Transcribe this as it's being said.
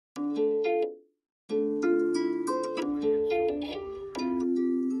Within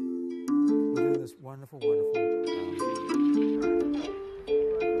this wonderful, wonderful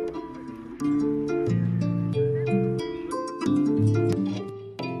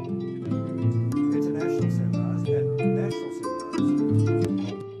international seminars and national seminars.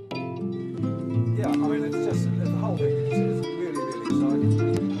 Yeah, I mean, it's just the whole thing is really, really exciting.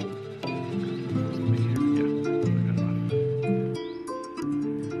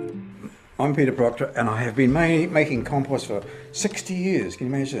 I'm Peter Proctor, and I have been making compost for 60 years. Can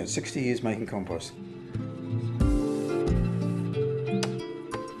you imagine that? 60 years making compost.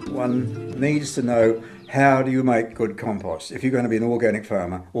 One needs to know, how do you make good compost? If you're going to be an organic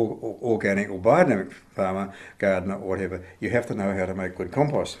farmer, or organic or biodynamic farmer, gardener, or whatever, you have to know how to make good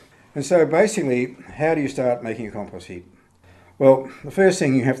compost. And so basically, how do you start making a compost heap? Well, the first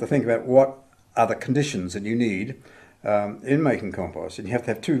thing you have to think about, what are the conditions that you need in making compost, and you have to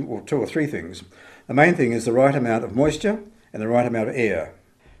have two or three things. The main thing is the right amount of moisture and the right amount of air.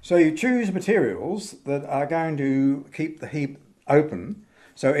 So you choose materials that are going to keep the heap open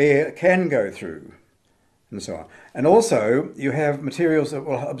so air can go through, and so on. And also you have materials that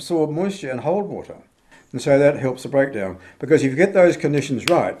will absorb moisture and hold water, and so that helps the breakdown, because if you get those conditions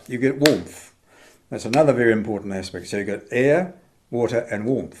right, you get warmth. That's another very important aspect. So you get air, water and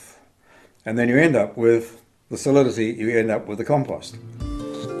warmth, and then you end up with the solidity, you end up with the compost.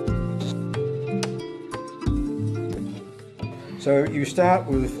 So you start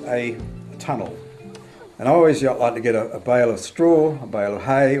with a tunnel, and I always like to get a bale of straw, a bale of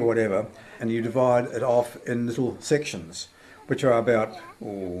hay or whatever, and you divide it off in little sections which are about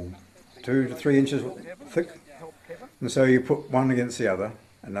 2 to 3 inches thick, and so you put one against the other,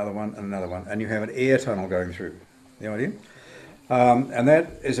 another one and another one, and you have an air tunnel going through. The idea? And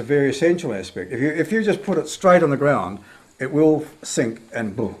that is a very essential aspect. If you just put it straight on the ground, it will sink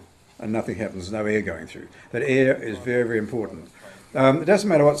and boom, and nothing happens, no air going through. That air is very, very important. It doesn't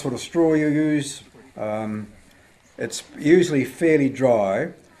matter what sort of straw you use. It's usually fairly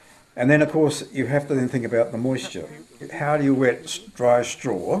dry, and then of course you have to then think about the moisture. How do you wet dry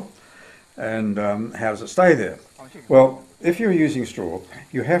straw, and how does it stay there? Well, if you're using straw,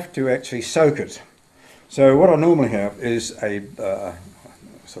 you have to actually soak it. So what I normally have is a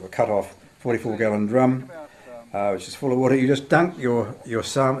sort of cut-off 44-gallon drum, which is full of water. You just dunk your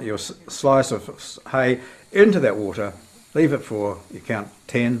slice of hay into that water, leave it for, you count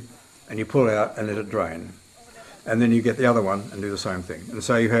 10, and you pull it out and let it drain. And then you get the other one and do the same thing. And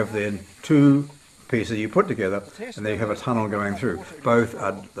so you have then two pieces you put together, and then you have a tunnel going through. Both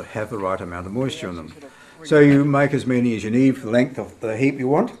have the right amount of moisture in them. So you make as many as you need for the length of the heap you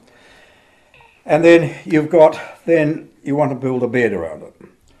want. And then you want to build a bed around it.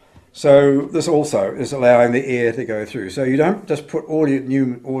 So this also is allowing the air to go through. So you don't just put all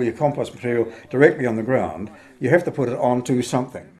your compost material directly on the ground. You have to put it onto something.